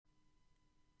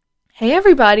Hey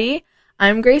everybody,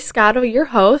 I'm Grace Scotto, your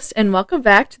host, and welcome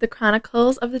back to the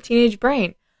Chronicles of the Teenage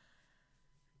Brain.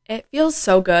 It feels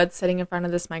so good sitting in front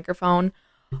of this microphone.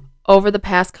 Over the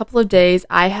past couple of days,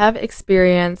 I have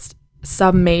experienced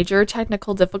some major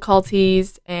technical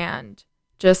difficulties and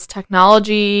just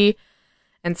technology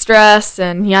and stress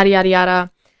and yada yada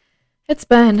yada. It's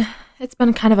been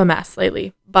kind of a mess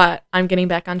lately, but I'm getting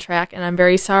back on track and I'm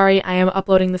very sorry I am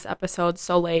uploading this episode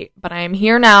so late, but I am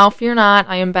here now. Fear not,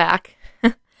 I am back.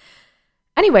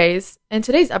 Anyways, in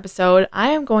today's episode, I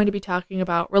am going to be talking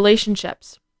about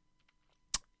relationships.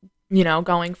 You know,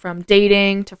 going from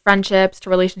dating to friendships to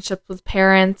relationships with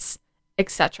parents,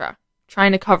 etc.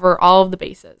 Trying to cover all of the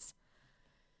bases.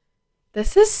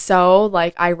 This is so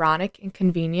ironic and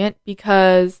convenient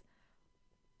because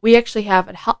we actually have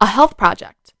a health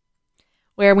project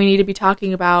where we need to be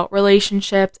talking about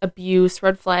relationships, abuse,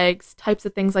 red flags, types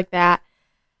of things like that.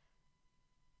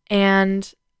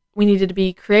 And we needed to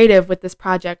be creative with this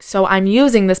project. So I'm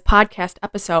using this podcast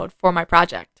episode for my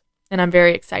project, and I'm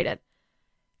very excited.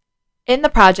 In the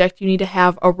project, you need to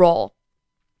have a role.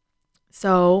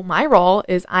 So my role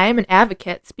is I am an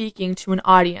advocate speaking to an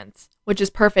audience, which is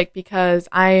perfect because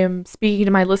I am speaking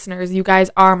to my listeners. You guys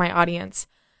are my audience.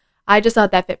 I just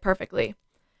thought that fit perfectly.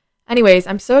 Anyways,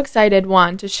 I'm so excited,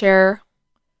 one, to share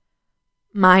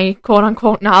my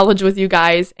quote-unquote knowledge with you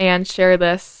guys and share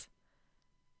this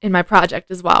in my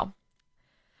project as well.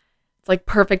 It's like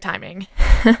perfect timing.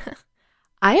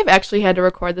 I have actually had to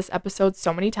record this episode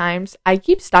so many times. I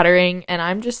keep stuttering and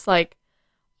I'm just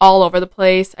all over the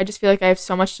place. I just feel like I have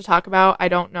so much to talk about. I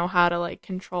don't know how to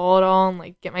control it all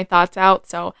and get my thoughts out.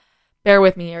 So bear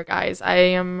with me here, guys. I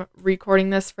am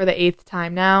recording this for the 8th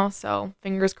time now, so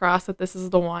fingers crossed that this is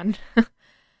the one.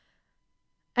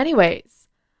 Anyways,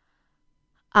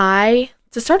 to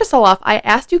start us all off, I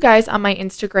asked you guys on my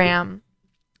Instagram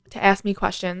to ask me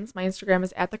questions. My Instagram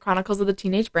is @the_Chronicles of the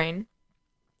Teenage Brain.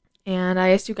 And I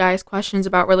asked you guys questions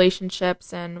about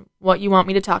relationships and what you want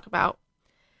me to talk about.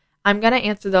 I'm going to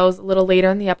answer those a little later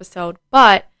in the episode,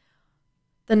 but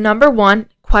the number one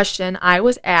question I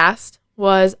was asked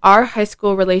was, are high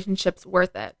school relationships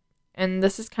worth it? And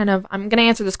this is I'm going to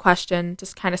answer this question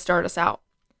just kind of start us out.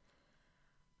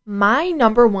 My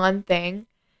number one thing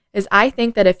is I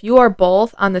think that if you are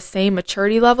both on the same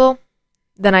maturity level,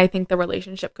 then I think the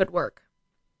relationship could work.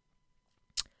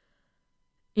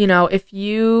 You know, if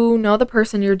you know the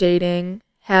person you're dating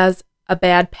has a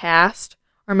bad past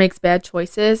or makes bad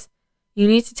choices, you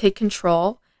need to take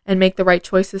control and make the right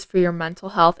choices for your mental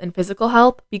health and physical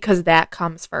health because that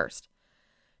comes first.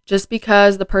 Just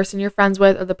because the person you're friends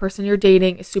with or the person you're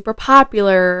dating is super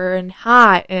popular and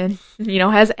hot and,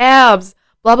 has abs,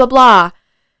 blah, blah, blah,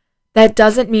 that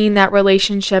doesn't mean that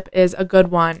relationship is a good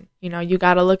one. You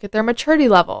got to look at their maturity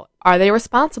level. Are they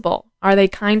responsible? Are they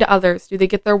kind to others? Do they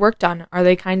get their work done? Are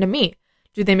they kind to me?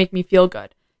 Do they make me feel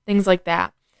good? Things like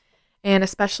that. And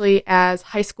especially as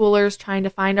high schoolers trying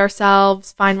to find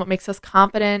ourselves, find what makes us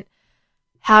confident,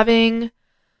 having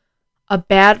a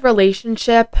bad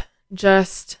relationship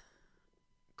just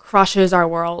crushes our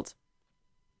world.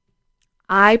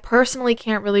 I personally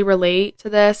can't really relate to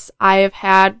this. I have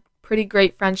had pretty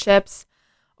great friendships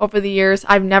over the years.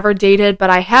 I've never dated, but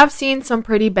I have seen some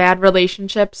pretty bad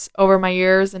relationships over my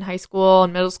years in high school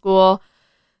and middle school.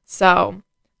 So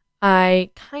I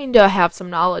kind of have some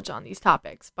knowledge on these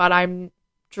topics, but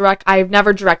I've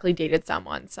never directly dated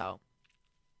someone. So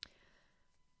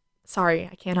sorry,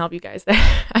 I can't help you guys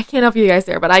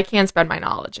there. But I can spread my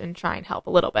knowledge and try and help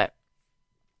a little bit.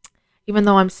 Even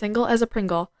though I'm single as a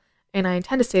Pringle, and I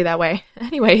intend to stay that way.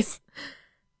 Anyways,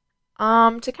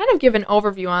 to kind of give an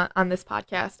overview on this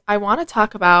podcast, I want to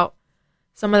talk about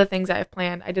some of the things I have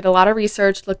planned. I did a lot of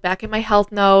research, look back at my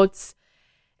health notes,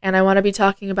 and I want to be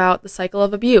talking about the cycle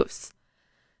of abuse,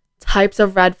 types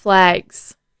of red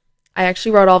flags. I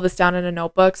actually wrote all this down in a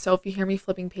notebook, so if you hear me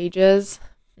flipping pages,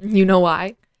 you know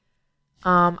why.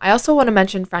 I also want to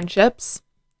mention friendships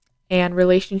and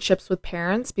relationships with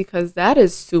parents because that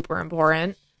is super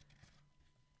important.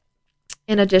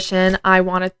 In addition, I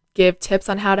want to give tips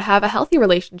on how to have a healthy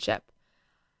relationship,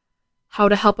 how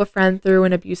to help a friend through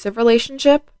an abusive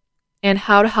relationship, and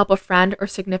how to help a friend or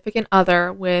significant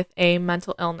other with a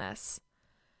mental illness.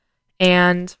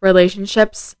 And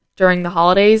relationships during the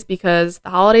holidays because the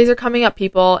holidays are coming up,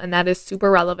 people, and that is super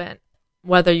relevant,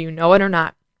 whether you know it or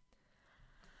not.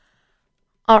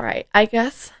 All right, I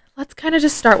guess let's kind of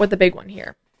just start with the big one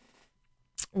here.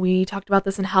 We talked about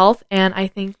this in health, and I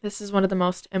think this is one of the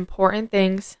most important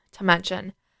things to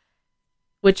mention,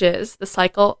 which is the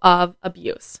cycle of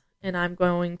abuse. And I'm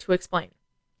going to explain.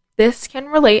 This can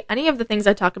relate, any of the things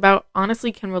I talk about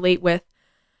honestly can relate with,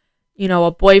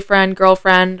 a boyfriend,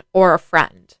 girlfriend, or a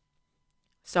friend.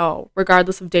 So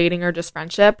regardless of dating or just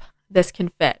friendship, this can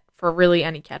fit for really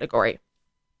any category.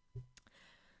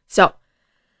 So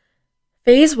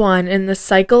phase 1 in the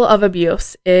cycle of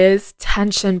abuse is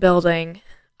tension building.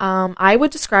 I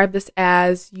would describe this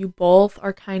as you both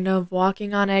are kind of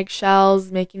walking on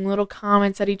eggshells, making little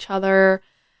comments at each other.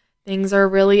 Things are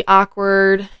really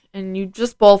awkward, and you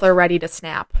just both are ready to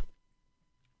snap.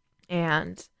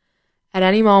 And at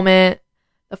any moment,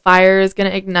 the fire is going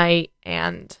to ignite,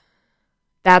 and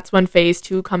that's when phase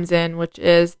 2 comes in, which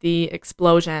is the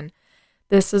explosion.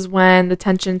 This is when the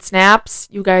tension snaps.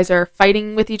 You guys are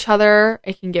fighting with each other.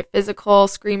 It can get physical,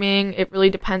 screaming. It really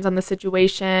depends on the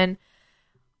situation.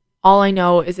 All I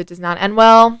know is it does not end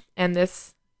well, and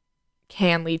this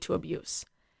can lead to abuse.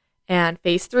 And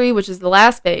phase 3, which is the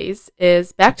last phase,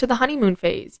 is back to the honeymoon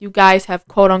phase. You guys have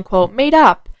quote unquote made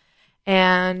up,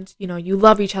 and you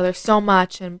love each other so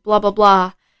much and blah, blah,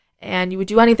 blah, and you would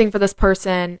do anything for this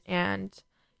person, and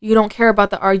you don't care about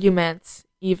the arguments,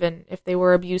 even if they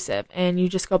were abusive, and you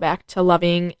just go back to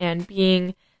loving and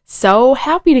being so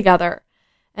happy together.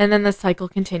 And then the cycle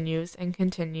continues and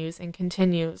continues and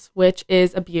continues, which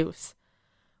is abuse,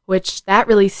 which that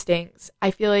really stings.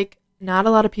 I feel like not a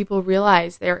lot of people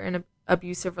realize they're in an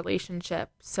abusive relationship.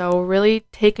 So really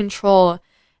take control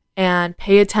and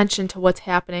pay attention to what's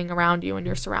happening around you and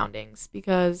your surroundings,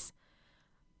 because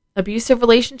abusive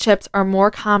relationships are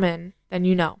more common than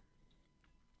you know.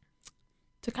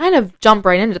 To kind of jump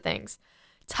right into things,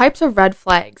 types of red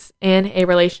flags in a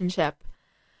relationship.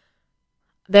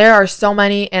 There are so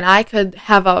many, and I could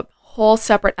have a whole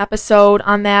separate episode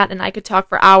on that, and I could talk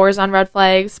for hours on red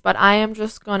flags, but I am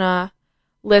just going to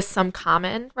list some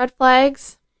common red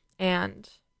flags and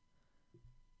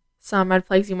some red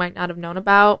flags you might not have known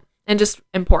about, and just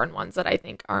important ones that I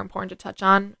think are important to touch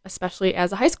on, especially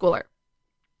as a high schooler.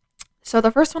 So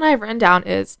the first one I have written down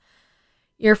is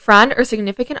your friend or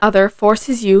significant other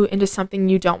forces you into something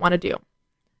you don't want to do.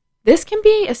 This can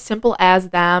be as simple as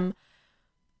them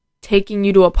taking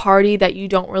you to a party that you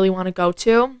don't really want to go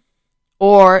to,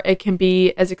 or it can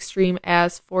be as extreme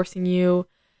as forcing you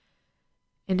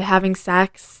into having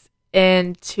sex,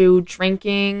 into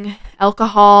drinking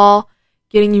alcohol,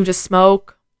 getting you to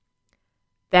smoke.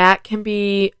 That can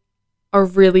be a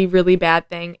really, really bad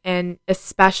thing, and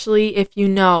especially if you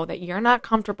know that you're not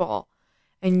comfortable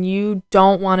and you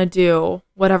don't want to do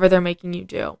whatever they're making you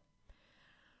do.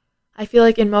 I feel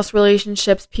like in most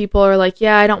relationships, people are like,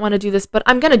 yeah, I don't want to do this, but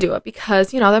I'm going to do it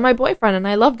because, they're my boyfriend and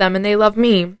I love them and they love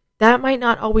me. That might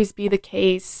not always be the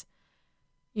case.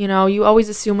 You always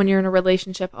assume when you're in a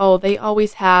relationship, oh, they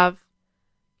always have,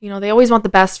 they always want the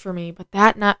best for me, but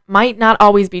that might not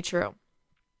always be true.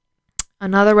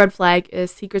 Another red flag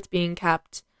is secrets being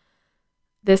kept.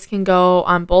 This can go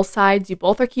on both sides. You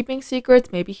both are keeping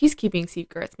secrets. Maybe he's keeping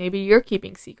secrets. Maybe you're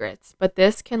keeping secrets. But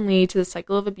this can lead to the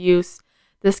cycle of abuse.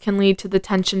 This can lead to the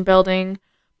tension building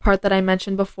part that I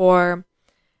mentioned before.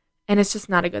 And it's just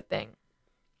not a good thing.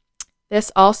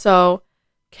 This also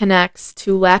connects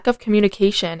to lack of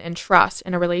communication and trust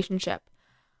in a relationship.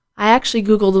 I actually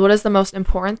Googled what is the most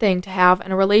important thing to have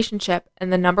in a relationship,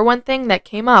 and the number one thing that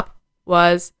came up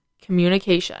was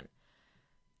communication.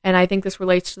 And I think this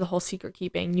relates to the whole secret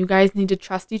keeping. You guys need to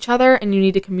trust each other, and you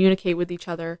need to communicate with each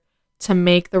other to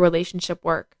make the relationship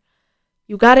work.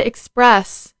 You got to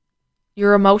express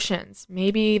your emotions.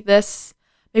 Maybe the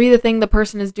thing the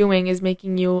person is doing is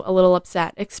making you a little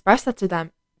upset. Express that to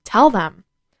them. Tell them.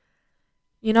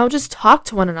 Just talk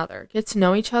to one another. Get to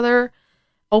know each other.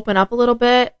 Open up a little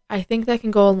bit. I think that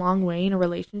can go a long way in a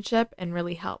relationship and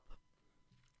really help.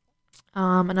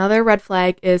 Another red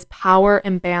flag is power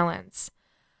imbalance.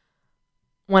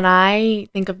 When I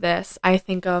think of this, I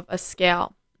think of a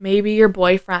scale. Maybe your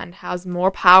boyfriend has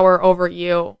more power over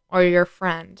you or your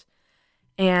friend,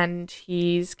 and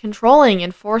he's controlling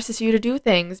and forces you to do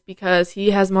things because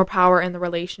he has more power in the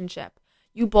relationship.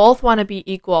 You both want to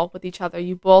be equal with each other.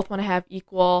 You both want to have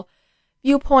equal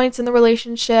viewpoints in the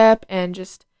relationship and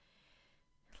just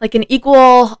like an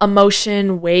equal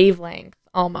emotion wavelength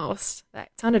almost. That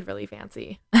sounded really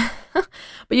fancy. But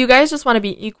you guys just want to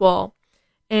be equal.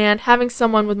 And having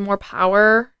someone with more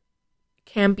power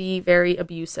can be very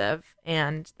abusive,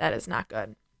 and that is not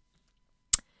good.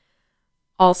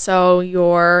 Also,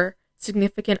 your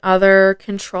significant other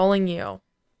controlling you.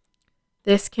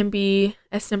 This can be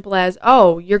as simple as,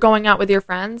 oh, you're going out with your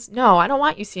friends? No, I don't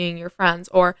want you seeing your friends.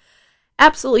 Or,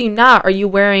 absolutely not. Are you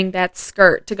wearing that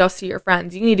skirt to go see your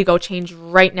friends? You need to go change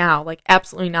right now. Like,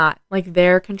 absolutely not. Like,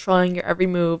 they're controlling your every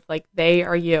move. Like, they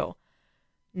are you.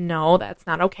 No, that's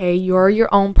not okay. You're your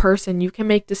own person. You can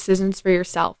make decisions for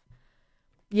yourself.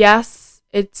 Yes,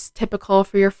 it's typical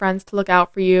for your friends to look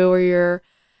out for you or your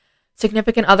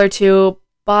significant other too,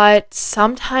 but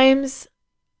sometimes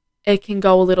it can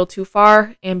go a little too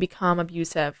far and become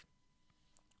abusive,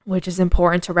 which is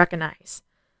important to recognize.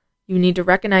 You need to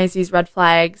recognize these red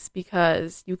flags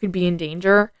because you could be in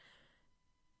danger,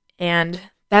 and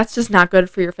that's just not good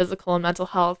for your physical and mental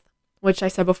health, which I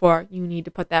said before, you need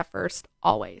to put that first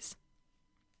always.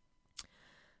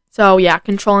 So yeah,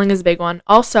 controlling is a big one.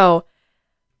 Also,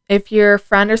 if your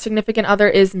friend or significant other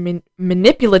is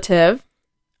manipulative,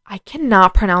 I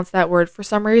cannot pronounce that word for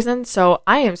some reason, so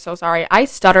I am so sorry. I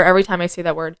stutter every time I say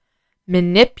that word.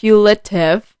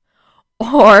 Manipulative,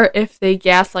 or if they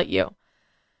gaslight you.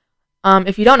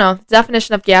 If you don't know, the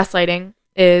definition of gaslighting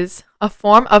is a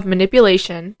form of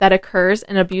manipulation that occurs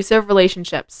in abusive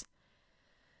relationships.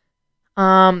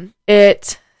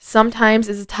 It sometimes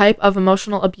is a type of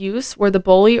emotional abuse where the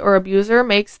bully or abuser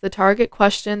makes the target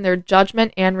question their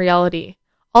judgment and reality.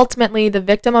 Ultimately, the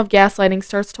victim of gaslighting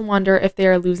starts to wonder if they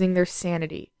are losing their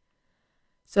sanity.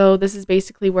 So this is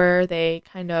basically where they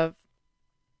kind of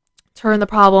turn the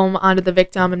problem onto the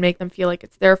victim and make them feel like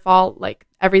it's their fault, like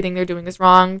everything they're doing is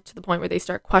wrong, to the point where they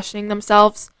start questioning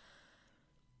themselves.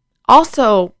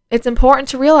 Also, it's important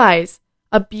to realize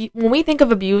when we think of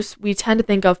abuse, we tend to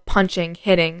think of punching,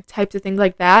 hitting, types of things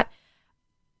like that.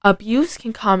 Abuse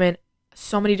can come in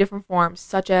so many different forms,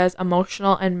 such as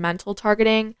emotional and mental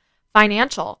targeting,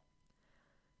 financial.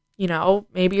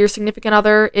 Maybe your significant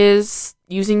other is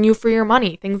using you for your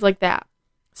money, things like that.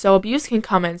 So abuse can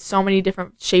come in so many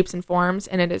different shapes and forms,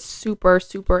 and it is super,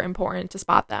 super important to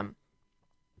spot them.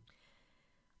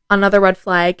 Another red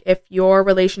flag, if your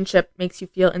relationship makes you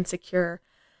feel insecure,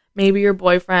 maybe your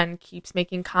boyfriend keeps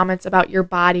making comments about your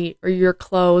body or your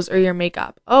clothes or your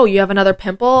makeup. Oh, you have another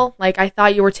pimple? Like, I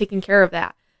thought you were taking care of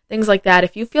that. Things like that.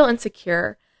 If you feel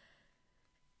insecure,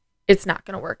 it's not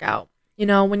going to work out.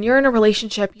 When you're in a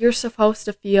relationship, you're supposed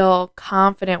to feel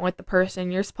confident with the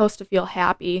person. You're supposed to feel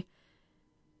happy.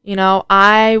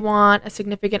 I want a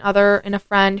significant other and a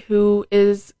friend who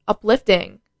is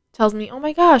uplifting. Tells me, oh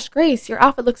my gosh, Grace, your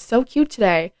outfit looks so cute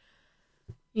today.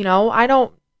 No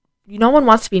one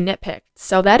wants to be nitpicked.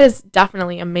 So that is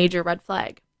definitely a major red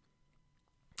flag.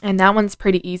 And that one's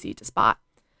pretty easy to spot.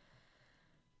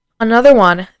 Another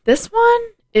one, this one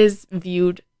is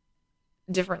viewed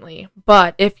differently.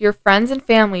 But if your friends and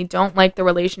family don't like the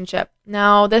relationship,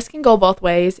 now this can go both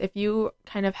ways. If you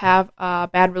kind of have a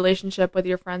bad relationship with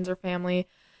your friends or family,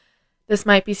 this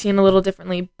might be seen a little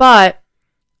differently. But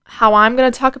how I'm going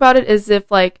to talk about it is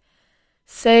if, like,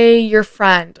 say your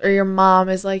friend or your mom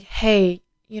is like, hey,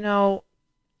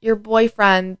 your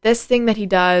boyfriend, this thing that he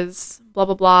does, blah,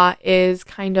 blah, blah, is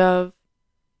kind of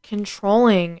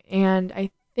controlling. And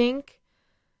I think,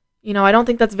 I don't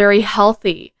think that's very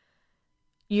healthy.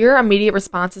 Your immediate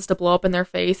response is to blow up in their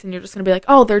face, and you're just going to be like,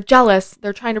 oh, they're jealous.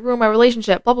 They're trying to ruin my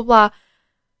relationship, blah, blah, blah.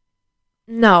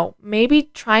 No, maybe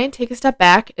try and take a step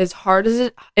back as hard as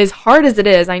it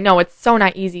is. I know it's so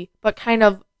not easy, but kind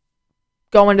of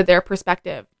go into their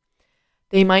perspective.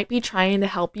 They might be trying to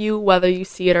help you whether you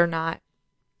see it or not.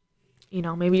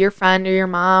 Maybe your friend or your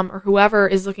mom or whoever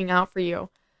is looking out for you,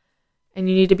 and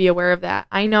you need to be aware of that.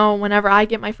 I know whenever I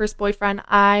get my first boyfriend,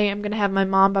 I am going to have my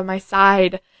mom by my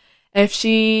side. If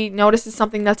she notices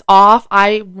something that's off,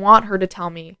 I want her to tell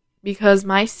me, because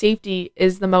my safety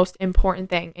is the most important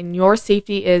thing, and your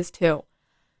safety is too.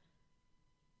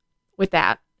 With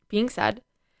that being said,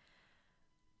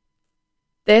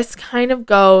 this kind of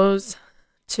goes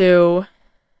to,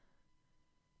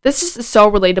 this just is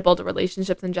so relatable to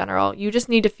relationships in general. You just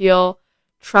need to feel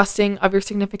trusting of your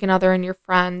significant other and your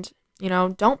friend.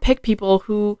 Don't pick people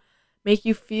who make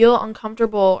you feel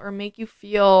uncomfortable or make you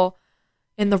feel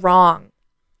in the wrong,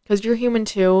 because you're human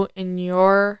too, and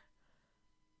your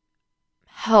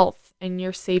health and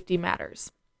your safety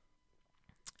matters.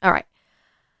 All right.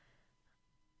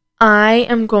 I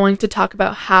am going to talk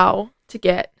about how to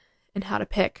get and how to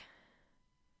pick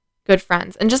good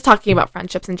friends, and just talking about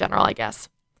friendships in general, I guess.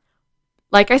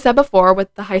 Like I said before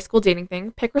with the high school dating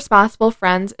thing, pick responsible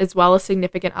friends as well as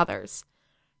significant others.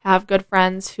 Have good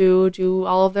friends who do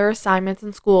all of their assignments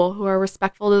in school, who are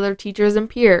respectful to their teachers and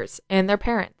peers and their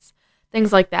parents.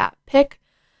 Things like that. Pick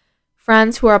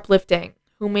friends who are uplifting,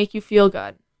 who make you feel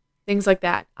good. Things like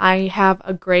that. I have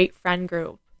a great friend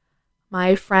group.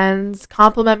 My friends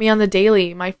compliment me on the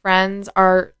daily. My friends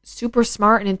are super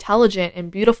smart and intelligent and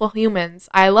beautiful humans.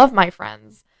 I love my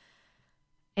friends.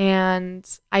 And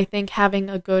I think having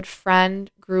a good friend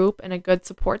group and a good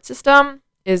support system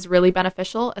is really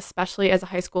beneficial, especially as a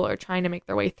high schooler trying to make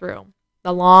their way through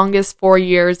the longest 4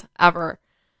 years ever.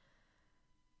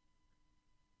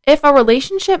 If a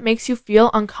relationship makes you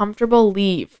feel uncomfortable,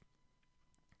 leave.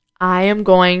 I am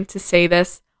going to say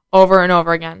this over and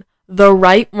over again. The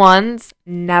right ones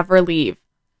never leave.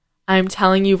 I'm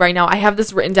telling you right now, I have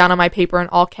this written down on my paper in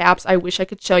all caps. I wish I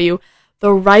could show you.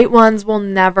 The right ones will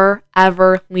never,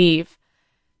 ever leave.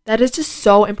 That is just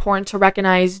so important to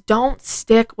recognize. Don't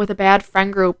stick with a bad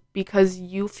friend group because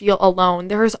you feel alone.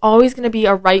 There is always going to be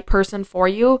a right person for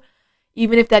you,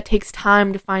 even if that takes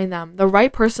time to find them. The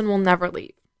right person will never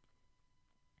leave.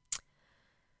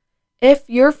 If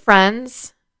your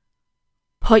friends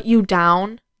put you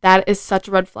down, that is such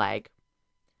a red flag.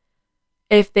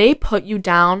 If they put you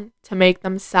down to make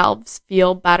themselves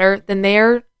feel better, then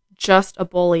they're just a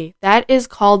bully. That is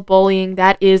called bullying.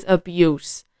 That is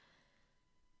abuse.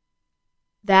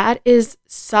 That is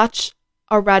such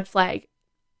a red flag.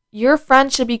 Your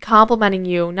friend should be complimenting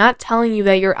you, not telling you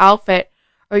that your outfit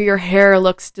or your hair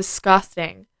looks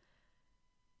disgusting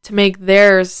to make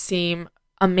theirs seem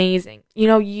amazing.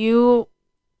 You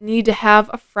need to have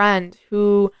a friend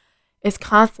who is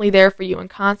constantly there for you and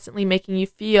constantly making you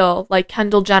feel like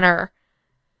Kendall Jenner.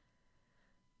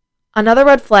 Another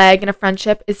red flag in a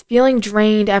friendship is feeling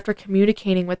drained after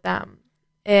communicating with them.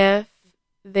 If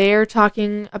they're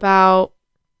talking about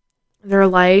their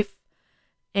life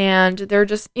and they're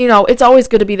just, it's always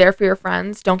good to be there for your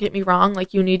friends. Don't get me wrong.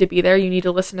 Like, you need to be there. You need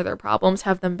to listen to their problems,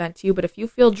 have them vent to you. But if you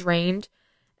feel drained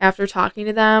after talking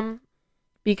to them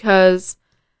because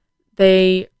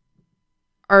they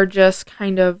are just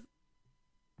kind of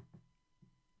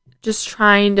just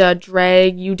trying to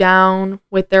drag you down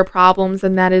with their problems,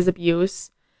 and that is abuse,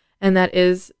 and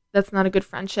that's not a good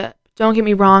friendship. Don't get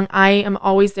me wrong, I am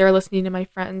always there listening to my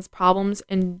friends' problems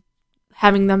and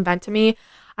having them vent to me.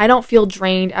 I don't feel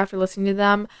drained after listening to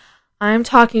them. I'm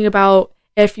talking about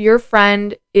if your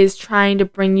friend is trying to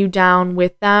bring you down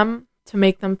with them to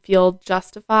make them feel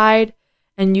justified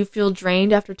and you feel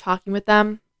drained after talking with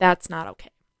them, that's not okay.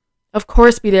 Of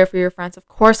course, be there for your friends. Of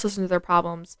course, listen to their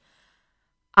problems.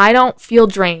 I don't feel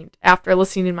drained after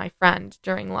listening to my friend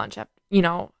during lunch.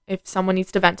 If someone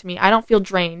needs to vent to me, I don't feel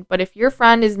drained. But if your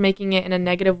friend is making it in a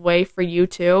negative way for you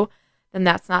too, then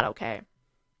that's not okay.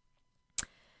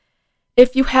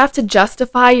 If you have to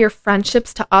justify your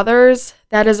friendships to others,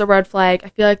 that is a red flag. I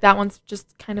feel like that one's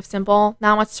just kind of simple,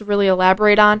 not much to really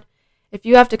elaborate on. If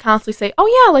you have to constantly say,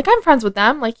 oh yeah, like I'm friends with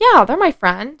them, like yeah, they're my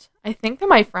friend, I think they're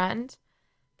my friend,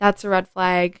 that's a red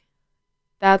flag.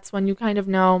 That's when you kind of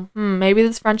know, maybe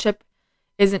this friendship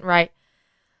isn't right.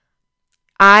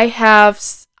 I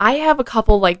have a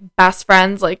couple like best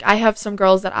friends. Like, I have some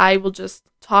girls that I will just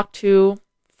talk to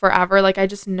forever. Like, I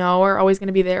just know are always going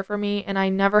to be there for me, and I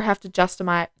never have to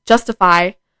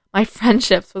justify my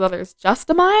friendships with others.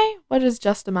 Justify? What is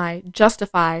justify?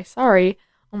 Justify. Sorry.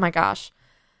 Oh my gosh.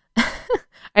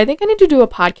 I think I need to do a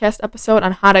podcast episode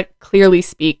on how to clearly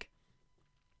speak.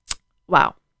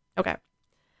 Wow. Okay.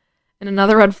 And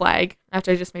another red flag,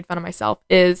 after I just made fun of myself,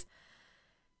 is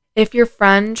if your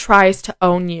friend tries to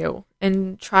own you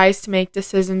and tries to make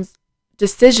decisions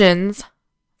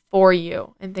for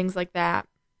you and things like that.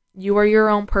 You are your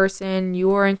own person.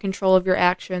 You are in control of your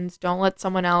actions. Don't let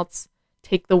someone else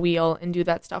take the wheel and do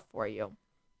that stuff for you.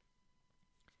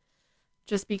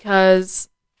 Just because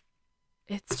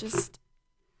it's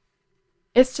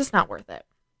just not worth it.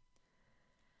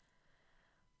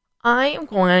 I am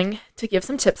going to give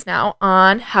some tips now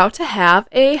on how to have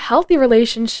a healthy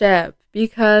relationship,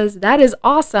 because that is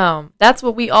awesome. That's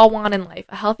what we all want in life,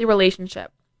 a healthy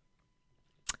relationship.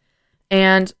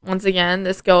 And once again,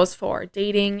 this goes for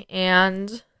dating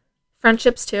and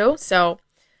friendships too. So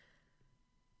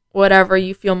whatever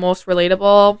you feel most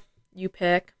relatable, you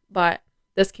pick, but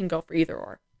this can go for either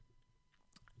or.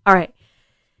 All right.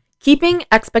 Keeping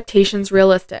expectations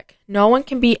realistic. No one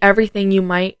can be everything you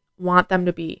might want them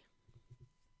to be.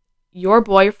 Your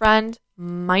boyfriend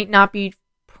might not be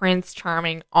Prince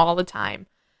Charming all the time.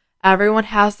 Everyone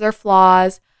has their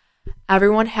flaws.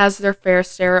 Everyone has their fair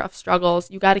share of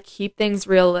struggles. You got to keep things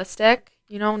realistic.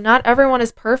 Not everyone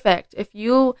is perfect. If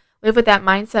you live with that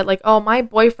mindset like, oh, my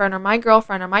boyfriend or my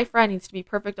girlfriend or my friend needs to be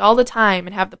perfect all the time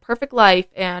and have the perfect life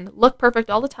and look perfect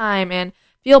all the time and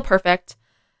feel perfect,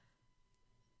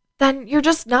 then you're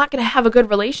just not going to have a good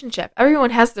relationship. Everyone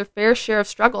has their fair share of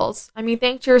struggles. I mean,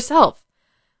 think to yourself.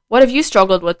 What have you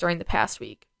struggled with during the past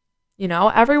week?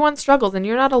 Everyone struggles and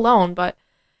you're not alone, but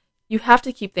you have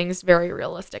to keep things very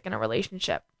realistic in a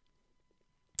relationship.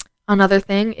 Another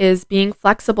thing is being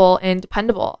flexible and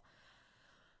dependable.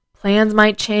 Plans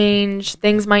might change.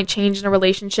 Things might change in a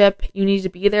relationship. You need to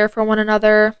be there for one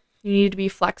another. You need to be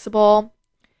flexible.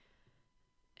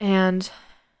 And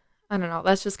I don't know,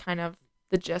 that's just kind of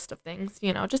the gist of things.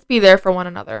 Just be there for one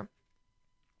another.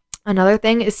 Another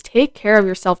thing is take care of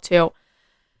yourself too.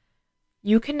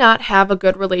 You cannot have a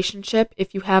good relationship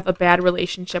if you have a bad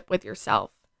relationship with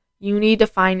yourself. You need to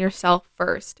find yourself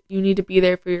first. You need to be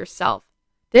there for yourself.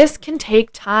 This can take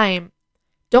time.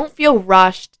 Don't feel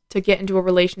rushed to get into a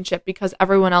relationship because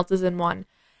everyone else is in one.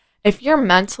 If you're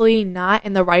mentally not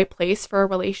in the right place for a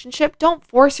relationship, don't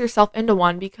force yourself into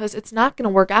one because it's not going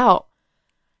to work out.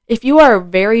 If you are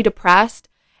very depressed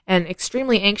and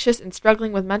extremely anxious and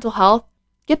struggling with mental health,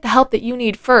 get the help that you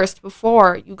need first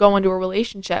before you go into a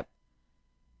relationship.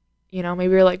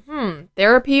 Maybe you're like,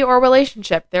 therapy or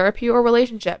relationship, therapy or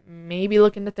relationship. Maybe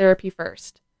look into therapy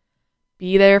first.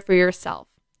 Be there for yourself.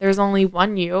 There's only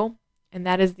one you, and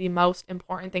that is the most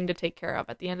important thing to take care of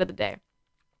at the end of the day.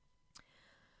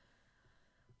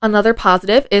 Another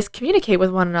positive is communicate with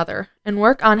one another and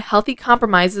work on healthy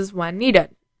compromises when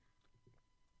needed.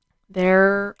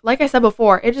 Like I said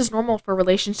before, it is normal for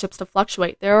relationships to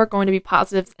fluctuate. There are going to be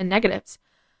positives and negatives.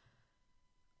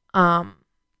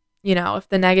 If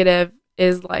the negative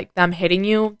is like them hitting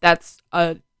you, that's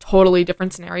a totally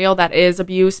different scenario. That is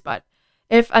abuse. But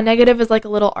if a negative is like a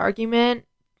little argument,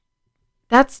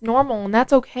 that's normal and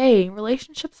that's okay.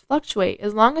 Relationships fluctuate.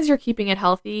 As long as you're keeping it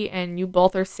healthy and you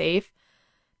both are safe,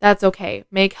 that's okay.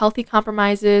 Make healthy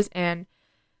compromises and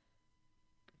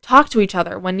talk to each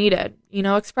other when needed.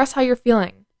 Express how you're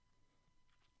feeling.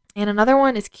 And another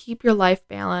one is keep your life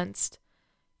balanced.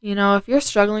 If you're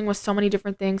struggling with so many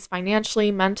different things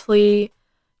financially, mentally,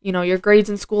 your grades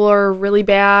in school are really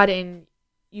bad and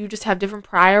you just have different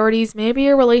priorities, maybe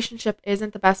your relationship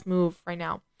isn't the best move right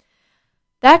now.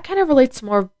 That kind of relates to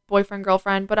more boyfriend,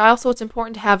 girlfriend, but also it's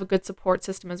important to have a good support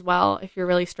system as well if you're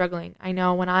really struggling. I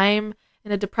know when I'm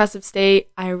in a depressive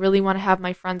state, I really want to have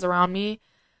my friends around me.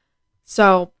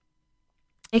 So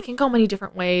it can go many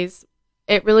different ways.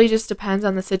 It really just depends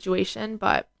on the situation,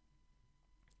 but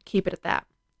keep it at that.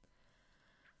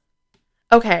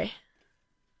 Okay.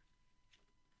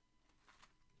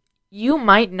 You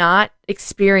might not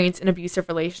experience an abusive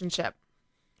relationship,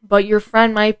 but your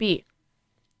friend might be.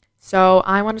 So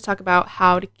I want to talk about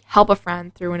how to help a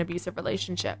friend through an abusive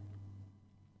relationship,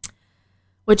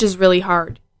 which is really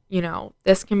hard.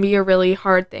 This can be a really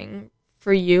hard thing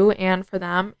for you and for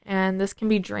them, and this can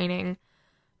be draining.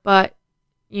 But,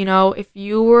 if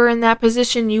you were in that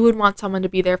position, you would want someone to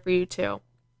be there for you too.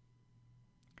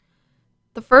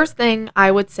 The first thing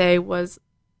I would say was,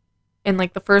 and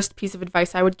the first piece of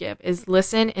advice I would give is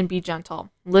listen and be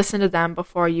gentle. Listen to them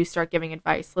before you start giving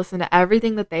advice. Listen to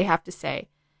everything that they have to say.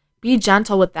 Be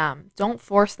gentle with them. Don't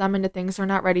force them into things they're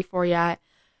not ready for yet.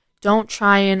 Don't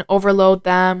try and overload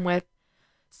them with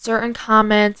certain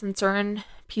comments and certain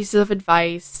pieces of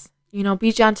advice.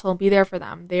 Be gentle, be there for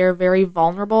them. They are very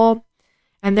vulnerable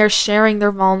and they're sharing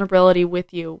their vulnerability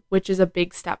with you, which is a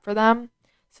big step for them.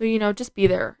 So, just be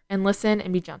there and listen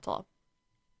and be gentle.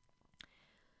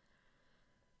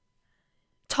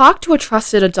 Talk to a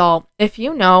trusted adult. If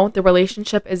you know the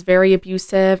relationship is very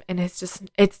abusive and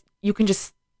you can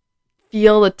just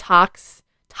feel the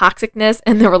toxicness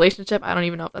in the relationship. I don't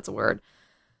even know if that's a word.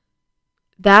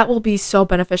 That will be so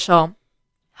beneficial.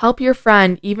 Help your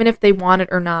friend, even if they want it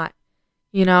or not.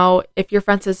 If your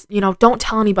friend says, don't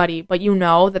tell anybody, but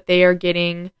that they are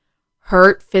getting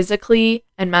hurt physically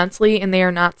and mentally and they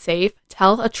are not safe,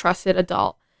 tell a trusted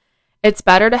adult. It's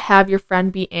better to have your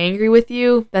friend be angry with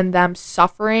you than them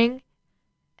suffering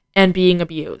and being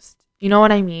abused. You know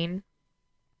what I mean?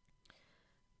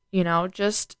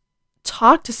 Just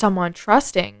talk to someone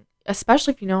trusting,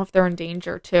 especially if they're in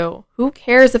danger too. Who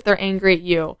cares if they're angry at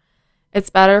you? It's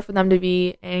better for them to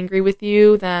be angry with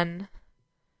you than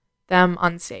them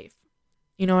unsafe.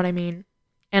 You know what I mean?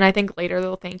 And I think later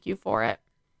they'll thank you for it.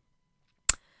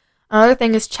 Another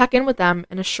thing is check in with them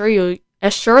and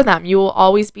assure them you will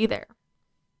always be there.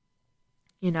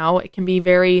 It can be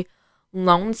very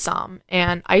lonesome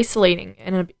and isolating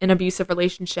in an abusive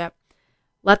relationship.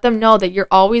 Let them know that you're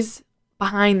always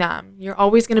behind them. You're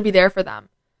always going to be there for them,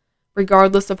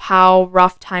 regardless of how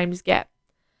rough times get.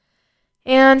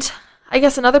 And I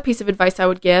guess another piece of advice I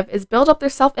would give is build up their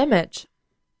self-image.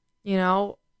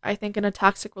 I think in a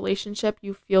toxic relationship,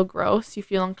 you feel gross, you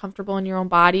feel uncomfortable in your own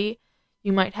body.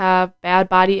 You might have bad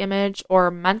body image,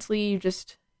 or mentally you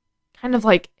just kind of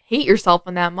hate yourself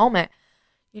in that moment.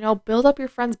 Build up your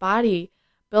friend's body,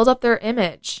 build up their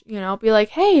image, be like,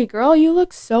 hey girl, you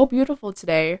look so beautiful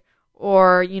today.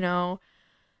 Or, oh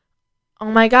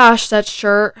my gosh, that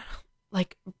shirt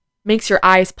makes your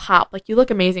eyes pop. You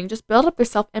look amazing. Just build up their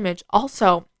self-image.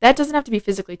 Also, that doesn't have to be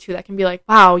physically too. That can be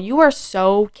wow, you are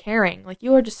so caring.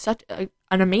 You are just such an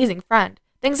amazing friend.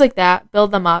 Things like that, build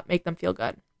them up, make them feel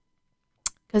good.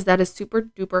 Because that is super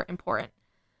duper important.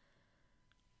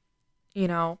 you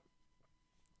know,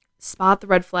 spot the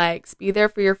red flags. Be there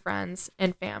for your friends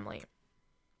and family.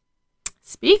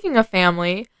 Speaking of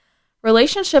family,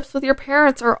 relationships with your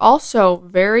parents are also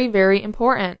very, very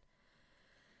important.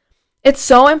 It's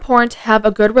so important to have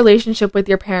a good relationship with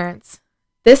your parents.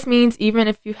 This means even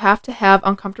if you have to have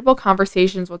uncomfortable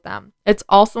conversations with them. It's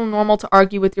also normal to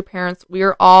argue with your parents. We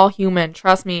are all human.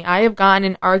 Trust me, I have gotten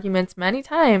in arguments many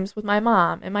times with my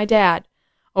mom and my dad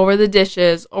over the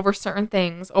dishes, over certain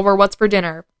things, over what's for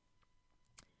dinner.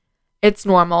 It's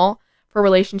normal for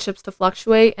relationships to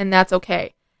fluctuate, and that's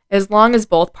okay, as long as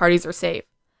both parties are safe.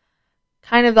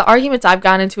 Kind of the arguments I've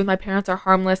gotten into with my parents are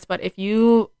harmless, but if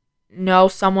you know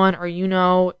someone or you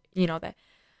know that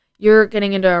you're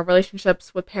getting into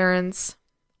relationships with parents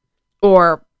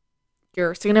or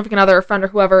your significant other, a friend or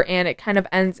whoever, and it kind of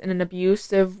ends in an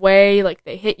abusive way, like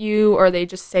they hit you or they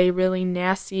just say really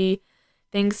nasty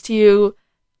things to you,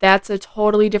 that's a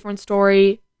totally different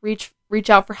story. Reach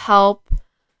out for help.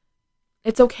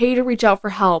 It's okay to reach out for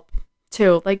help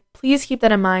too. Like, please keep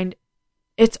that in mind.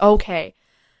 It's okay.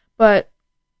 But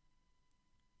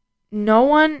no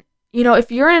one,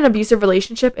 if you're in an abusive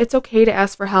relationship, it's okay to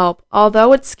ask for help.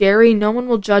 Although it's scary, no one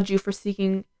will judge you for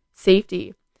seeking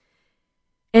safety.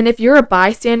 And if you're a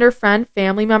bystander, friend,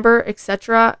 family member,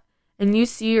 etc., and you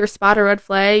see or spot a red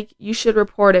flag, you should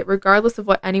report it regardless of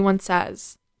what anyone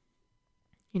says.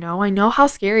 I know how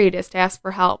scary it is to ask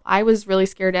for help. I was really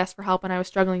scared to ask for help when I was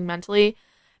struggling mentally.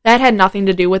 That had nothing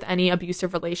to do with any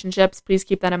abusive relationships. Please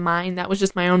keep that in mind. That was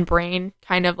just my own brain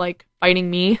kind of like fighting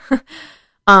me.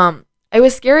 It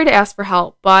was scary to ask for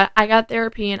help, but I got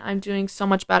therapy and I'm doing so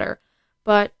much better.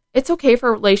 But it's okay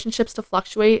for relationships to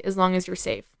fluctuate as long as you're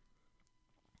safe.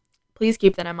 Please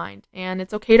keep that in mind. And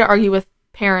it's okay to argue with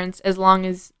parents as long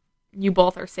as you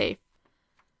both are safe.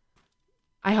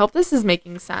 I hope this is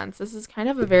making sense. This is kind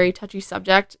of a very touchy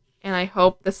subject, and I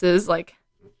hope this is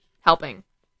helping.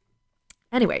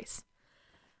 Anyways,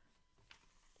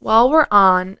 while we're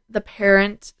on the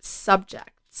parent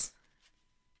subject,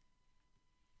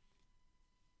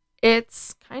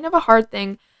 it's kind of a hard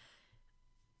thing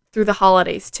through the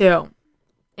holidays too.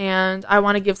 And I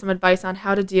want to give some advice on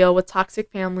how to deal with toxic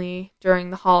family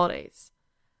during the holidays.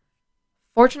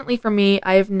 Fortunately for me,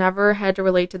 I've never had to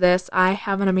relate to this. I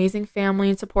have an amazing family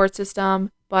and support system,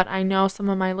 but I know some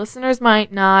of my listeners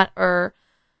might not, or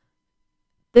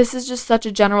this is just such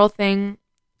a general thing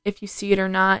if you see it or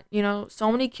not. So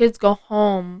many kids go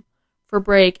home for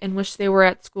break and wish they were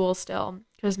at school still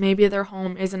because maybe their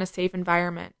home isn't a safe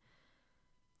environment.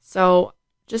 So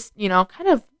just, kind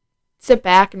of sit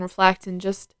back and reflect and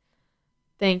just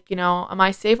think, am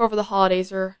I safe over the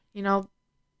holidays? Or,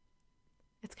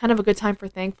 it's kind of a good time for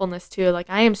thankfulness too. Like,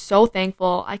 I am so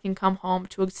thankful I can come home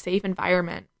to a safe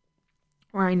environment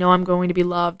where I know I'm going to be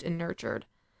loved and nurtured.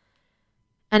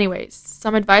 Anyways,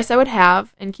 some advice I would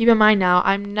have, and keep in mind now,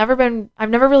 I've never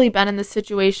really been in this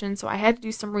situation, so I had to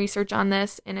do some research on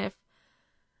this. And if,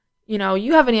 you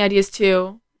have any ideas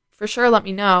too, for sure let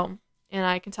me know, and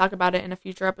I can talk about it in a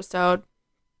future episode.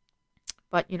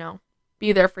 But,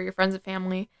 be there for your friends and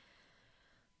family.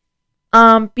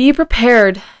 Be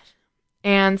prepared.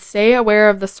 And stay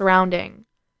aware of the surrounding.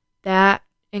 That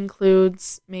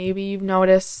includes maybe you've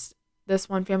noticed this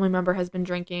one family member has been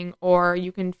drinking, or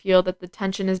you can feel that the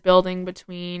tension is building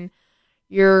between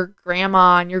your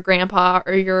grandma and your grandpa,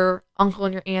 or your uncle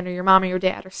and your aunt, or your mom and your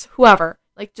dad, or whoever.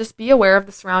 Just be aware of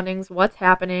the surroundings. What's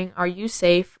happening? Are you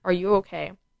safe? Are you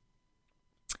okay?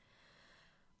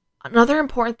 Another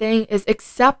important thing is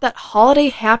accept that holiday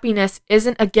happiness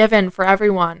isn't a given for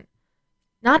everyone.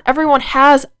 Not everyone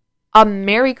has a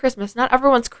Merry Christmas. Not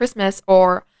everyone's Christmas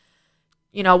or,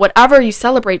 whatever you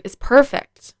celebrate is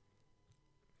perfect.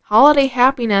 Holiday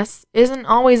happiness isn't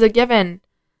always a given.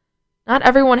 Not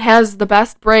everyone has the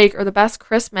best break or the best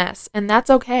Christmas, and that's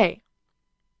okay.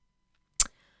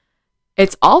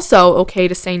 It's also okay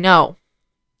to say no.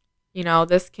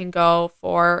 This can go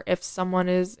for if someone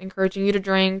is encouraging you to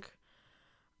drink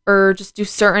or just do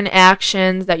certain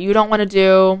actions that you don't want to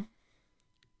do.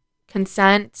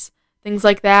 Consent. Things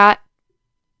like that.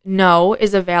 No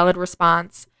is a valid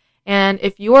response. And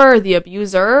if you are the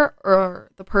abuser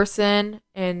or the person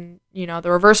in,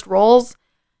 the reversed roles,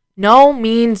 no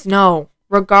means no,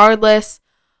 regardless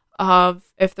of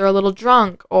if they're a little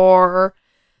drunk or,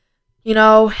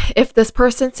 if this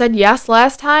person said yes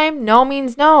last time, no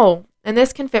means no. And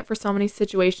this can fit for so many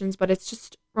situations, but it's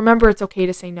just, remember, it's okay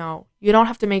to say no. You don't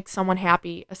have to make someone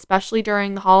happy, especially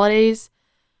during the holidays.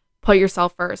 Put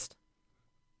yourself first.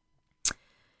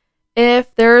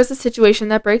 If there is a situation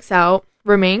that breaks out,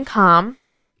 remain calm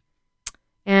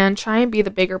and try and be the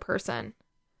bigger person,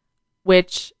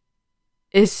 which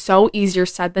is so easier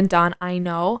said than done, I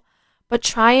know. But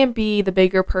try and be the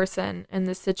bigger person in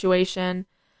this situation.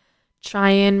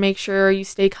 Try and make sure you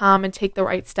stay calm and take the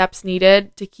right steps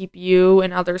needed to keep you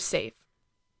and others safe.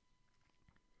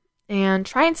 And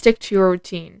try and stick to your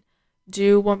routine.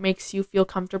 Do what makes you feel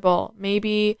comfortable.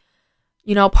 Maybe,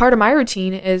 part of my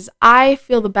routine is I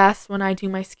feel the best when I do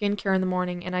my skincare in the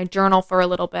morning and I journal for a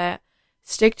little bit.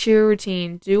 Stick to your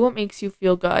routine. Do what makes you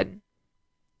feel good.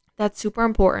 That's super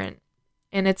important.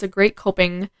 And it's a great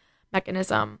coping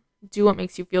mechanism. Do what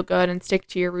makes you feel good and stick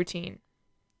to your routine.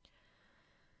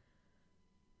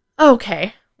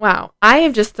 Okay, wow. I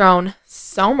have just thrown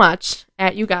so much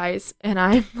at you guys, and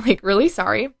I'm really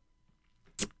sorry.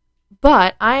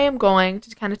 But I am going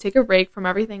to kind of take a break from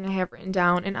everything I have written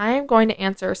down, and I am going to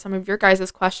answer some of your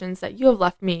guys' questions that you have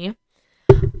left me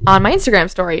on my Instagram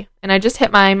story. And I just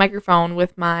hit my microphone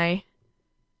with my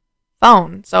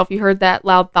phone. So if you heard that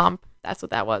loud thump, that's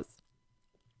what that was.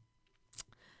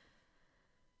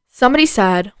 Somebody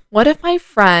said, what if my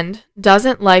friend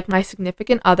doesn't like my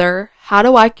significant other? How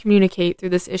do I communicate through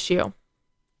this issue?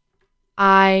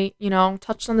 I,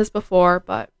 touched on this before,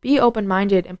 but be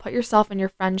open-minded and put yourself in your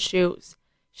friend's shoes.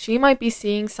 She might be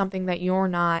seeing something that you're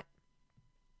not.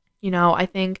 I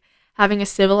think having a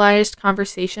civilized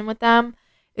conversation with them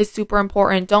is super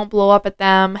important. Don't blow up at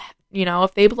them.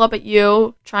 If they blow up at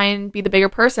you, try and be the bigger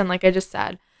person, like I just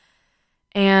said.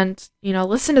 And,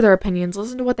 listen to their opinions.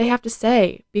 Listen to what they have to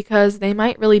say, because they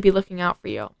might really be looking out for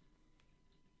you.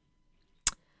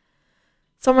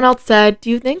 Someone else said, do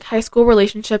you think high school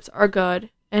relationships are good?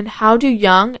 And how do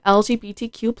young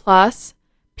LGBTQ plus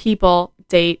people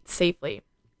date safely?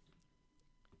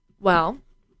 Well,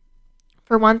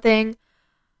 for one thing,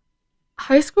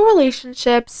 high school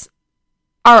relationships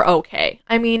are okay.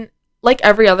 I mean, like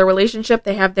every other relationship,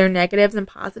 they have their negatives and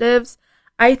positives.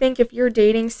 I think if you're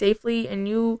dating safely and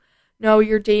you know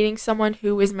you're dating someone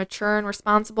who is mature and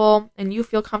responsible and you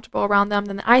feel comfortable around them,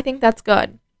 then I think that's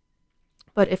good.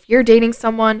 But if you're dating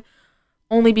someone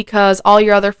only because all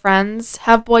your other friends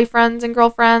have boyfriends and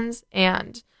girlfriends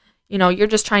and, you're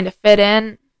just trying to fit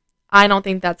in, I don't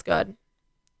think that's good.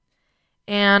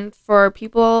 And for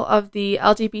people of the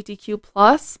LGBTQ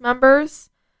plus members,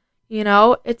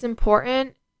 it's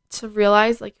important to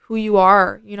realize who you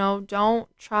are.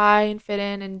 Don't try and fit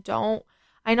in, and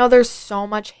I know there's so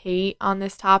much hate on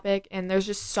this topic and there's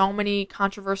just so many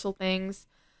controversial things.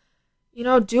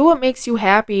 Do what makes you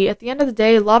happy. At the end of the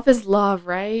day, love is love,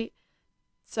 right?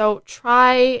 So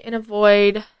try and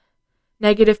avoid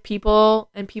negative people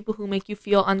and people who make you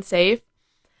feel unsafe.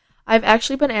 I've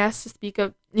actually been asked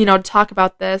to talk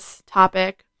about this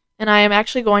topic, and I am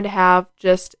actually going to have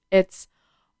just its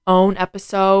own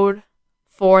episode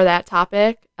for that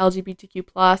topic, LGBTQ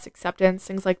plus, acceptance,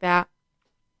 things like that.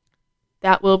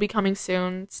 That will be coming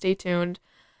soon. Stay tuned.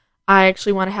 I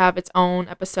actually want to have its own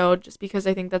episode just because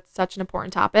I think that's such an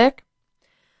important topic.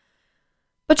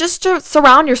 But just to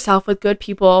surround yourself with good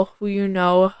people who you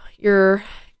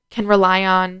can rely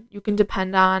on, you can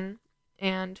depend on,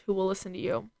 and who will listen to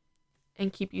you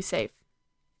and keep you safe.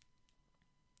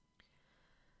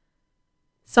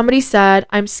 Somebody said,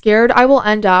 I'm scared I will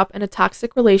end up in a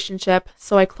toxic relationship,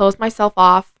 so I close myself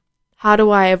off. How do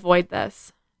I avoid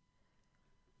this?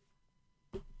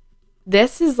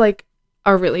 This is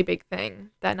a really big thing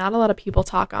that not a lot of people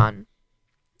talk on.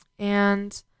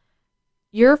 And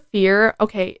your fear,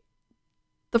 okay,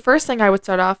 the first thing I would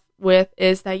start off with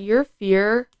is that your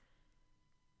fear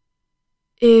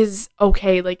is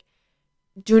okay.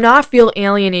 Do not feel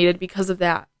alienated because of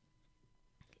that.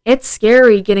 It's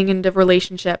scary getting into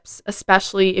relationships,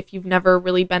 especially if you've never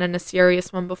really been in a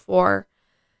serious one before.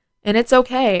 And it's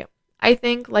okay. I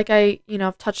think, like I,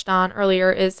 have touched on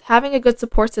earlier, is having a good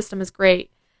support system is great,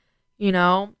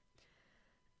 And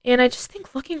I just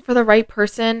think looking for the right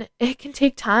person, it can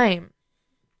take time.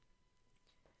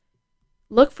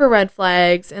 Look for red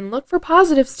flags and look for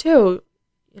positives too.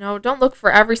 Don't look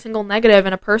for every single negative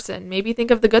in a person. Maybe think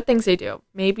of the good things they do.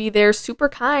 Maybe they're super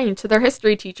kind to their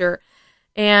history teacher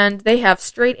and they have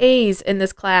straight A's in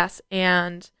this class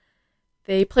and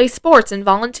they play sports and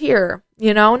volunteer.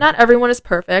 Not everyone is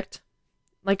perfect.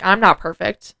 I'm not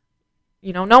perfect.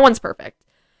 No one's perfect.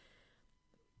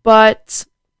 But,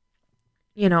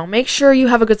 make sure you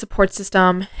have a good support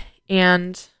system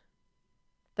and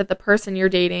that the person you're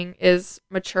dating is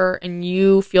mature and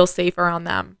you feel safe around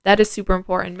them. That is super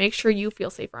important. Make sure you feel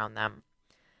safe around them.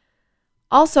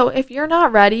 Also, if you're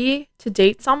not ready to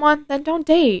date someone, then don't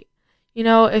date.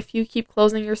 If you keep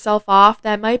closing yourself off,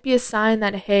 that might be a sign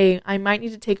that, hey, I might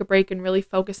need to take a break and really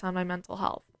focus on my mental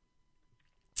health.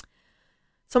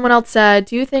 Someone else said,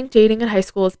 do you think dating in high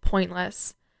school is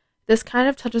pointless? this kind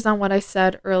of touches on what I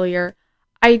said earlier.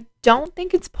 I don't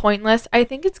think it's pointless. I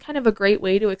think it's kind of a great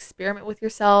way to experiment with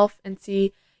yourself and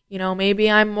see, maybe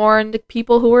I'm more into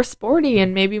people who are sporty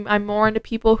and maybe I'm more into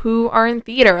people who are in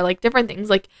theater, like different things.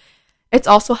 Like, it's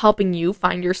also helping you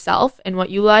find yourself and what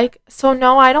you like. So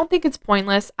no, I don't think it's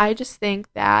pointless. I just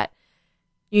think that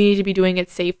you need to be doing it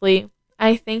safely.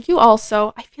 I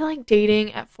feel like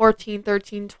dating at 14,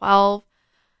 13, 12,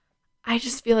 I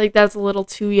just feel like that's a little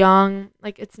too young.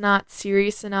 Like, it's not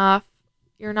serious enough.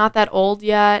 You're not that old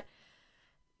yet.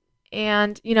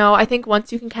 And, I think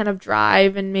once you can kind of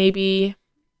drive and maybe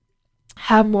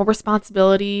have more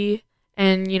responsibility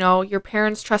and, your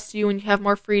parents trust you and you have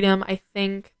more freedom, I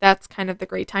think that's kind of the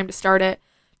great time to start it.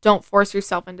 Don't force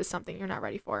yourself into something you're not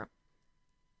ready for.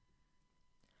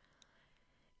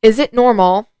 Is it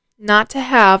normal not to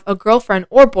have a girlfriend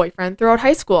or boyfriend throughout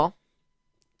high school?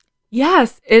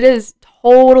 Yes, it is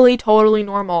totally, totally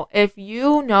normal. If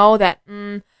you know that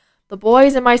the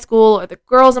boys in my school or the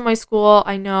girls in my school,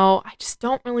 I just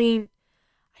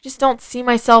don't see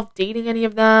myself dating any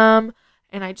of them,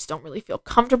 and I just don't really feel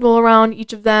comfortable around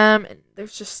each of them, and I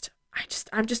just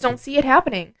don't see it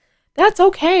happening. That's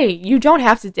okay. You don't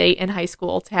have to date in high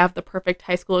school to have the perfect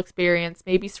high school experience.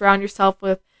 Maybe surround yourself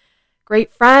with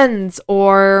great friends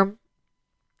or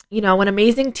an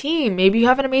amazing team. Maybe you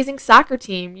have an amazing soccer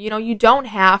team. You don't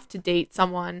have to date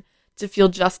someone to feel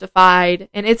justified,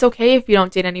 and it's okay if you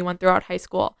don't date anyone throughout high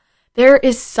school. There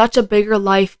is such a bigger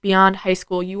life beyond high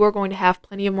school. You are going to have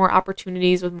plenty of more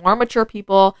opportunities with more mature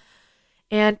people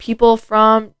and people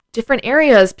from different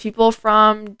areas, people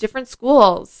from different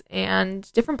schools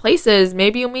and different places.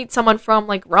 Maybe you'll meet someone from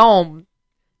like Rome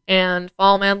and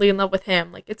fall madly in love with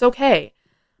him. Like, it's okay.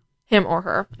 Him or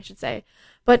her, I should say.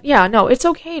 But yeah, no, it's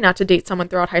okay not to date someone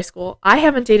throughout high school. I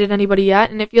haven't dated anybody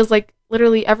yet, and it feels like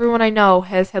literally everyone I know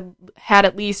has had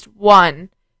at least one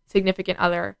significant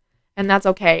other, and that's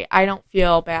okay. I don't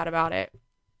feel bad about it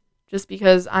just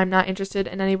because I'm not interested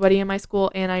in anybody in my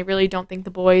school, and I really don't think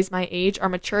the boys my age are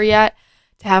mature yet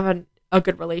to have a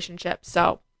good relationship.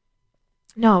 So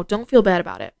no, don't feel bad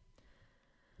about it.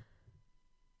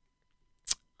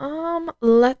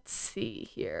 Let's see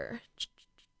here.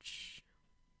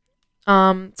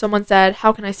 Someone said,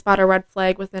 how can I spot a red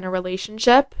flag within a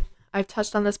relationship? I've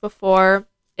touched on this before.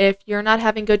 If you're not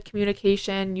having good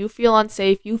communication, you feel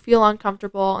unsafe, you feel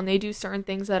uncomfortable, and they do certain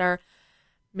things that are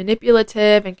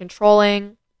manipulative and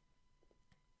controlling,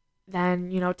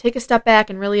 then, take a step back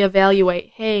and really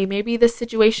evaluate, hey, maybe this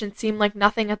situation seemed like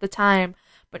nothing at the time,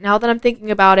 but now that I'm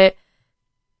thinking about it,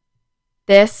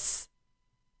 this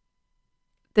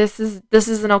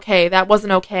isn't okay. That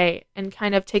wasn't okay. And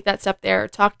kind of take that step there.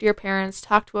 Talk to your parents,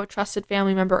 talk to a trusted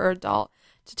family member or adult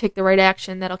to take the right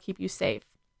action that'll keep you safe.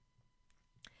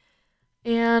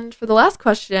 And for the last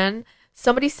question,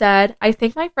 somebody said, I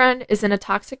think my friend is in a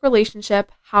toxic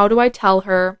relationship. How do I tell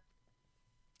her?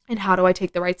 And how do I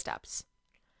take the right steps?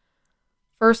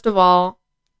 First of all,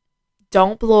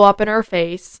 don't blow up in her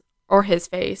face or his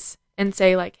face and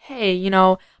say like, hey,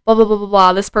 blah, blah, blah, blah,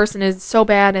 blah, this person is so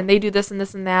bad and they do this and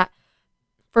this and that.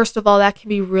 First of all, that can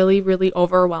be really, really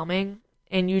overwhelming,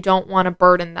 and you don't want to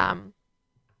burden them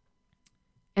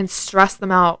and stress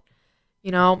them out.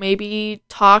 Maybe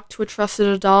talk to a trusted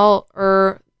adult,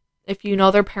 or if you know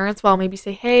their parents well, maybe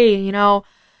say, hey,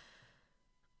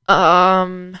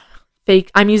 I'm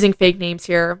using fake names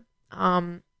here.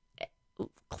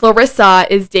 Clarissa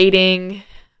is dating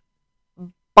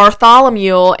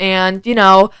Bartholomew, and,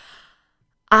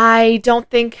 I don't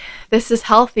think this is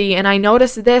healthy, and I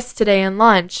noticed this today in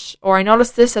lunch, or I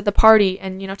noticed this at the party,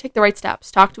 and, take the right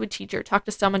steps. Talk to a teacher, talk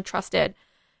to someone trusted.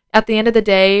 At the end of the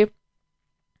day,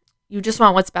 you just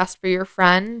want what's best for your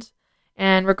friend,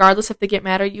 and regardless if they get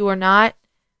mad at you or not,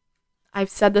 I've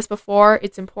said this before,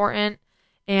 it's important,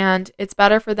 and it's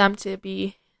better for them to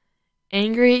be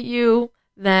angry at you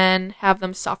than have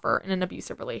them suffer in an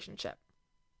abusive relationship.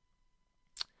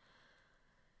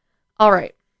 All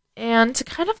right. And to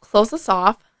kind of close this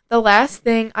off, the last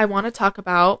thing I want to talk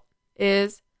about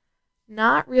is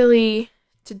not really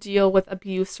to deal with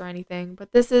abuse or anything,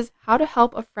 but this is how to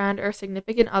help a friend or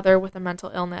significant other with a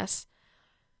mental illness.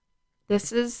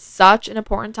 This is such an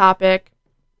important topic,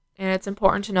 and it's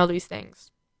important to know these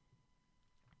things.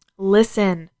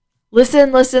 Listen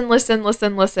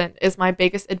is my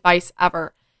biggest advice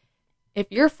ever. If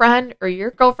your friend or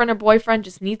your girlfriend or boyfriend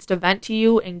just needs to vent to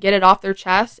you and get it off their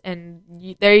chest, and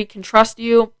they can trust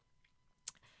you,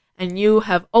 and you've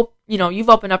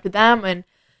opened up to them and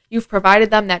you've provided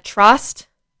them that trust,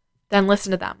 then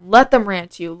listen to them. Let them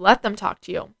rant to you. Let them talk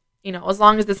to you. As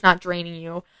long as it's not draining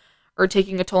you or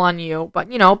taking a toll on you. But,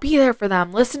 be there for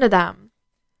them. Listen to them.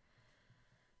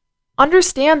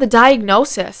 understand the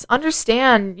diagnosis.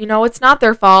 Understand, it's not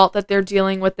their fault that they're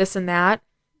dealing with this and that.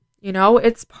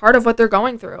 It's part of what they're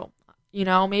going through.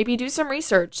 Maybe do some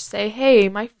research. Say, hey,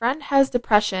 my friend has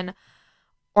depression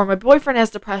or my boyfriend has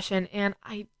depression and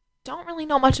I don't really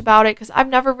know much about it because I've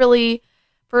never really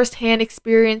firsthand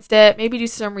experienced it. Maybe do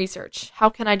some research. How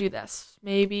can I do this?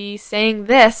 Maybe saying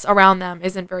this around them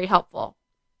isn't very helpful.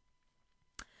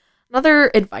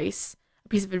 Another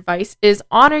piece of advice is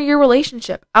honor your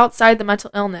relationship outside the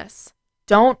mental illness.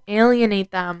 Don't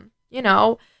alienate them.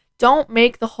 Don't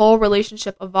make the whole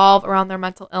relationship evolve around their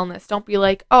mental illness. Don't be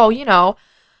like, oh,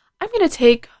 I'm going to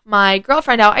take my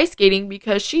girlfriend out ice skating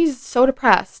because she's so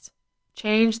depressed.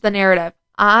 Change the narrative.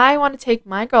 I want to take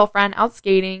my girlfriend out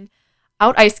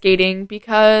ice skating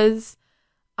because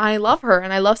I love her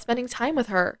and I love spending time with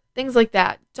her. Things like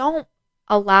that. Don't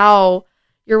allow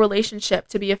your relationship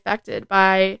to be affected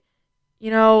by,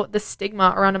 the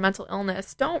stigma around a mental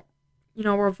illness. Don't,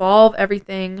 revolve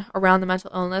everything around the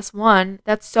mental illness. One,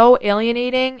 that's so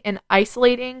alienating and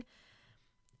isolating.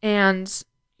 And,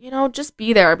 just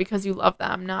be there because you love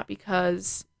them, not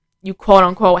because you quote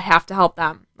unquote have to help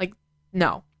them. Like,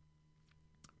 no.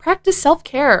 Practice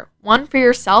self-care. One, for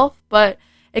yourself, but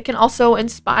it can also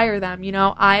inspire them.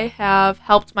 I have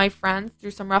helped my friends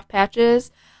through some rough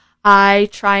patches. I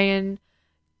try and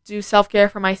do self-care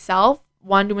for myself.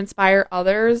 One, to inspire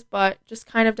others, but just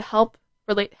kind of to help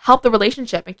the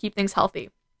relationship and keep things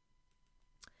healthy.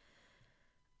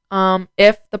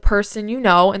 If the person in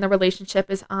the relationship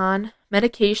is on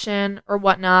medication or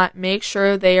whatnot, make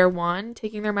sure they are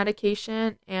taking their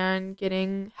medication and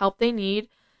getting help they need.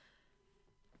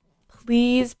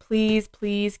 Please, please,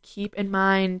 please keep in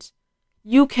mind,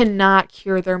 you cannot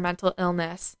cure their mental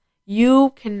illness.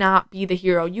 You cannot be the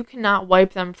hero. You cannot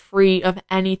wipe them free of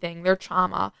anything, their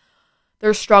trauma,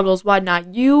 their struggles,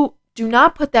 whatnot. You do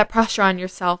not put that pressure on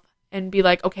yourself and be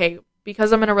like, okay,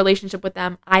 because I'm in a relationship with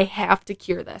them, I have to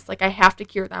cure this. Like, I have to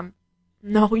cure them.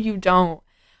 No, you don't.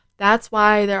 That's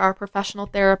why there are professional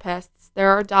therapists,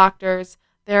 there are doctors,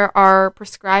 there are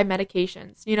prescribed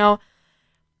medications.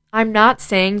 I'm not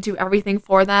saying do everything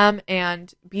for them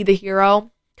and be the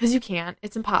hero, because you can't.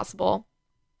 It's impossible.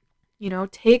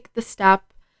 Take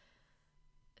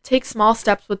small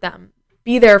steps with them.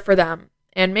 Be there for them.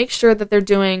 And make sure that they're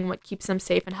doing what keeps them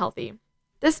safe and healthy.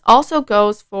 This also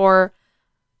goes for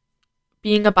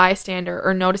being a bystander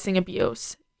or noticing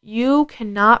abuse. You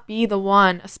cannot be the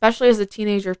one, especially as a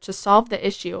teenager, to solve the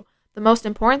issue. The most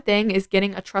important thing is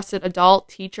getting a trusted adult,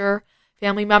 teacher,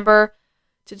 family member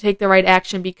to take the right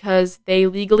action because they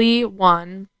legally,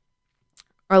 are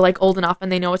old enough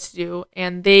and they know what to do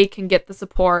and they can get the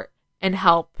support and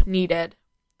help needed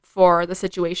for the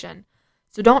situation.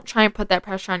 So don't try and put that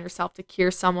pressure on yourself to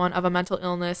cure someone of a mental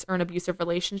illness or an abusive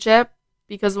relationship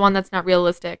because, one, that's not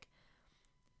realistic.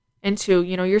 And two,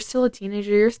 you're still a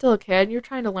teenager, you're still a kid, you're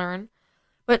trying to learn.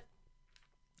 But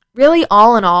really,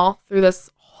 all in all, through this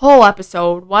whole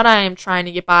episode, what I am trying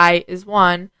to get by is,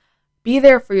 one, be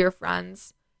there for your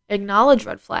friends, acknowledge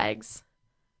red flags,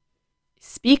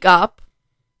 speak up,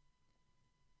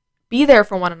 be there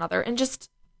for one another, and just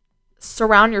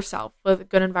surround yourself with a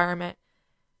good environment.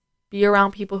 Be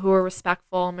around people who are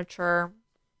respectful, mature,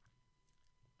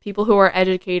 people who are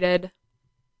educated,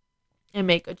 and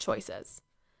make good choices.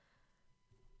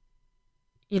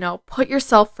 Put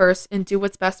yourself first and do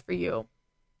what's best for you.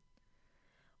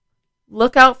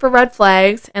 Look out for red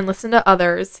flags and listen to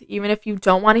others, even if you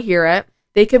don't want to hear it.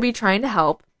 They could be trying to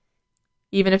help,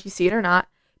 even if you see it or not.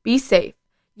 Be safe.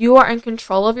 You are in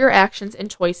control of your actions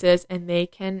and choices, and they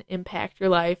can impact your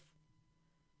life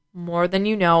more than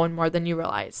you know and more than you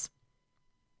realize.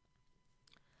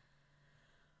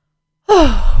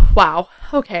 Wow.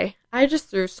 Okay. I just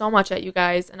threw so much at you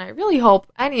guys, and I really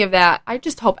hope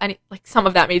some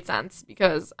of that made sense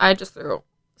because I just threw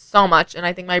so much, and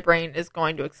I think my brain is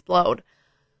going to explode.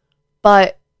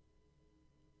 But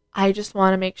I just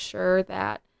want to make sure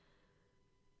that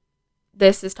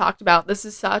this is talked about. This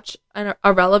is such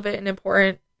a relevant and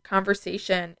important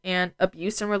conversation, and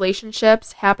abuse in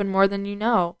relationships happen more than you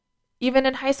know, even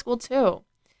in high school too.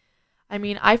 I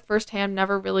mean, I firsthand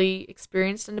never really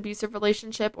experienced an abusive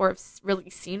relationship or have really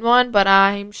seen one, but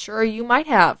I'm sure you might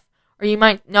have, or you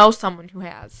might know someone who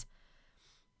has.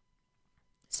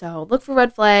 So look for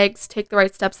red flags, take the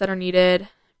right steps that are needed,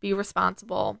 be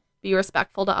responsible, be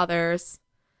respectful to others,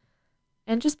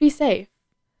 and just be safe.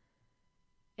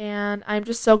 And I'm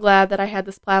just so glad that I had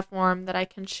this platform that I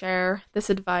can share this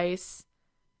advice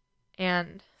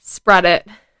and spread it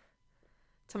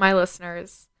to my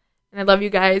listeners. And I love you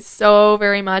guys so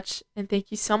very much. And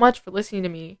thank you so much for listening to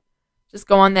me just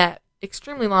go on that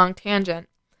extremely long tangent.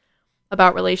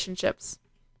 about relationships.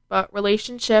 But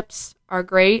relationships are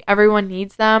great. Everyone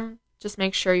needs them. Just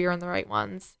make sure you're in the right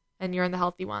ones and you're in the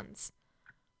healthy ones.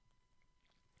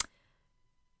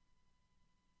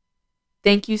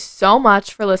 Thank you so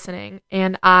much for listening,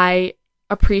 and I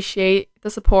appreciate the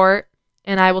support,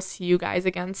 and I will see you guys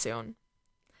again soon.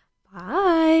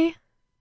 Bye.